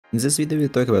In this video we'll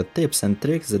talk about tips and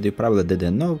tricks that you probably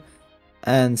didn't know,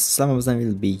 and some of them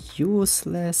will be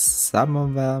useless, some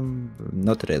of them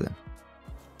not really.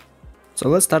 So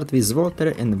let's start with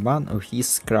Walter and one of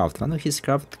his craft. One of his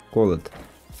craft called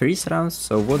freeze rounds,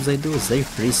 so what they do is they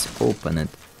freeze open it,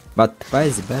 but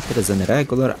twice better than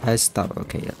regular ice stuff.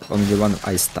 Okay, only one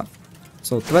ice stuff.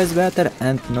 So twice better,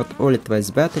 and not only twice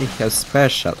better, he has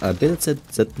special ability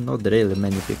that not really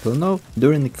many people know.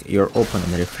 During your open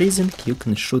and refreezing, you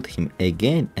can shoot him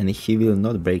again and he will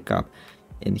not break up,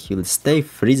 and he will stay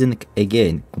freezing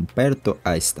again compared to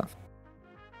ice stuff.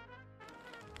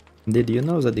 Did you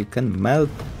know that you can melt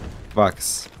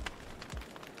wax?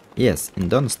 Yes, in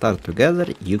Don't Starve Together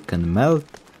you can melt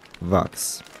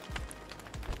wax.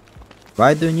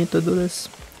 Why do you need to do this?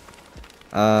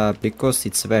 Because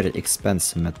it's very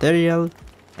expensive material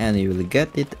and you will get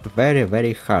it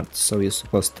very hard, so you're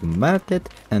supposed to melt it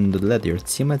and let your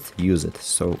teammates use it,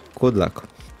 so good luck.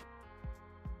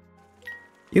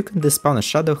 You can despawn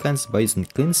shadow hands by using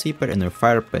clean sweeper in your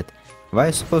fire pit. Why are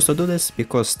you supposed to do this?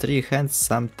 Because 3 hands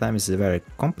sometimes is very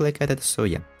complicated, so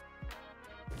yeah.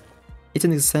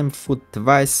 Eating the same food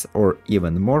twice or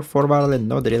even more for Varley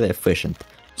not really efficient.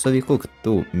 So we cook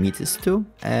 2 meat stew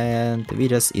and we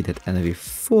just eat it and we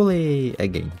fully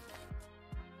again.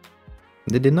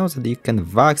 Did you know that you can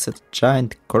wax at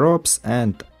giant crops,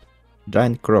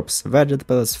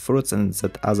 vegetables, fruits and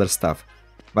that other stuff?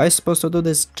 Why are you supposed to do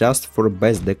this? Just for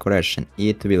best decoration.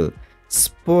 It will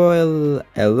spoil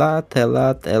a lot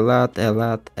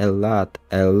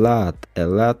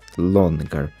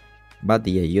longer. But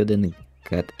yeah, you didn't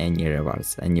get any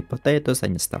rewards, any potatoes,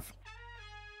 any stuff.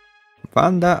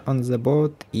 Wanda on the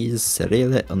boat is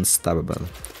really unstoppable,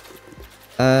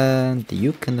 and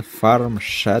you can farm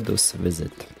shadows with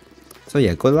it. So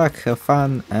yeah, good luck, have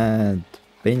fun, and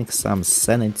bring some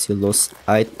sanity loss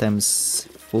items,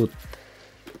 food,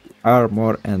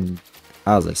 armor and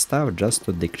other stuff just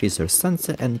to decrease your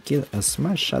sanity and kill as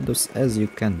much shadows as you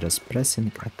can just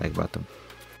pressing attack button.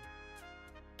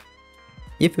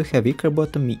 If you have weaker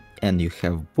bottom and you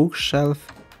have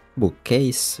bookshelf,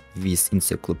 bookcase with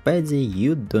encyclopedia,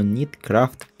 you don't need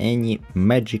craft any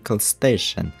magical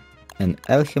station and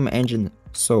alchemy engine.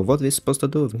 So what we're supposed to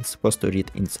do? We're supposed to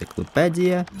read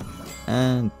encyclopedia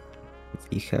and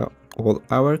we have all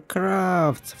our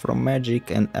crafts from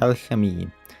magic and alchemy.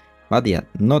 But yeah,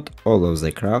 not all of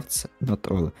the crafts, not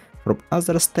all. From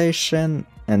other station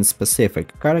and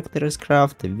specific characters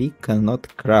craft, we cannot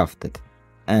craft it,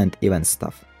 and even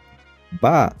stuff.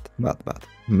 But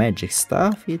magic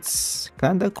stuff, it's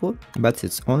kinda cool, but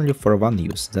it's only for one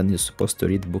use, then you're supposed to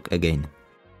read book again.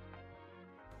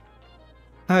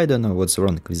 I don't know what's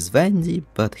wrong with Wendy,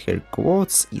 but her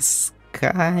quotes is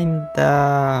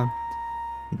kinda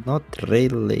not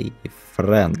really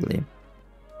friendly.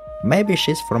 Maybe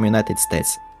she's from United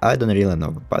States, I don't really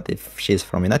know, but if she's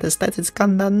from United States it's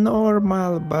kinda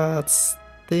normal, but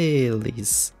still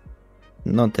is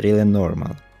not really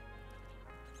normal.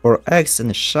 For axe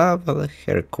and shovel,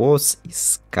 her quotes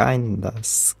is kinda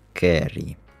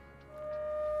scary.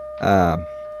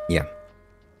 Yeah.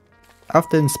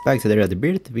 After inspecting the red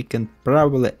beard, we can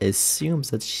probably assume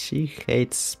that she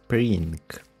hates spring.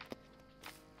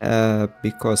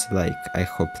 Because like, I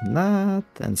hope not,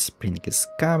 and spring is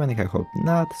coming, I hope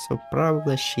not, so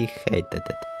probably she hated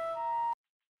it.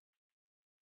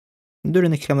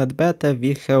 During Hamlet beta,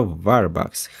 we have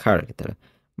Warbucks character,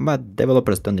 but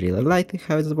developers don't really like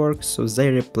how it works, so they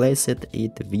replaced it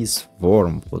with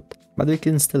Wormwood. But we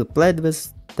can still play it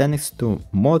with thanks to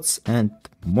mods and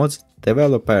mods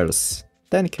developers.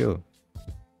 Thank you!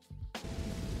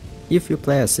 If you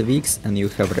play as Vix and you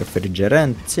have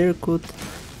refrigerant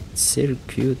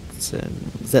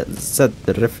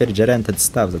that refrigerated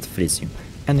stuff that frees you,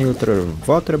 and you throw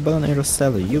water balloon on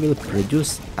yourself, you will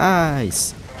produce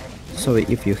ice. So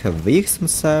if you have Vixen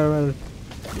server,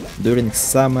 during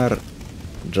summer,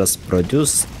 just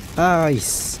produce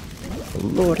ice.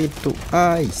 Lure it to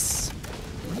ice.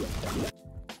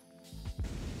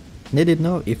 Did you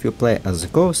know if you play as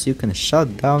Ghost, you can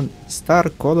shut down star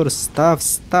color stuff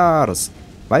stars?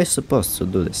 Why are you supposed to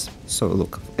do this? So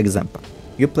look, example.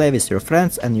 You play with your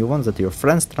friends and you want that your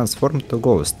friends transform to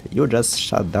Ghost. You just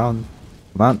shut down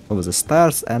one of the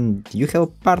stars and you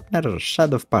have partner,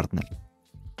 shadow partner.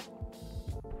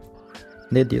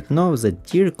 Did you know that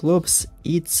Deer Clops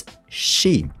eats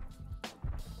she?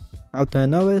 How do I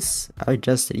know this? I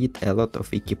just read a lot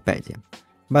of Wikipedia.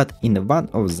 But in one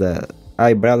of the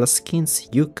eyebrow skins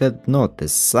you could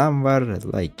notice somewhere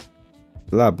like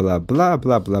blah blah blah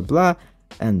blah blah blah,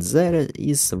 and there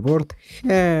is word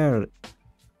hair.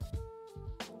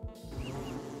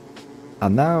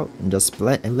 And now just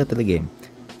play a little game.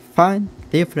 Find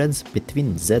difference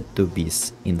between the two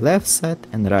bees in left side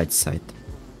and right side.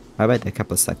 I wait a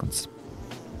couple seconds.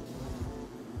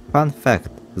 Fun fact,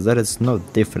 there is no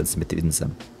difference between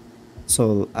them.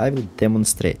 So I will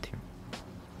demonstrate you.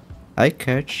 I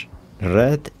catch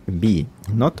red bee,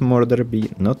 not murder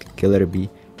bee, not killer bee,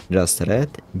 just red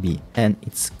bee, and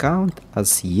it's count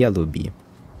as yellow bee.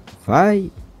 Why?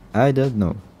 I don't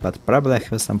know, but probably I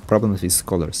have some problems with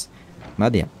colors.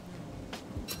 But yeah.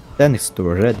 Thanks to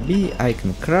red bee, I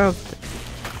can craft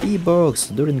bee box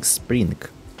during spring.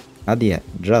 And yeah,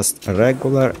 just a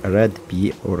regular red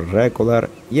bee or regular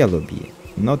yellow bee.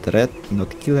 Not red,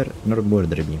 not killer, nor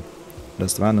murder bee.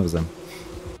 Just one of them.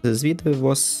 This video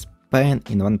was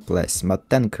spent in one place, but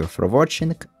thank you for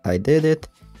watching. I did it.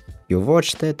 You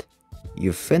watched it.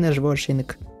 You finished watching.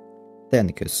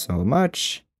 Thank you so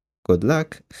much. Good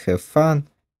luck. Have fun.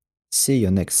 See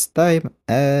you next time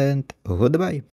and goodbye.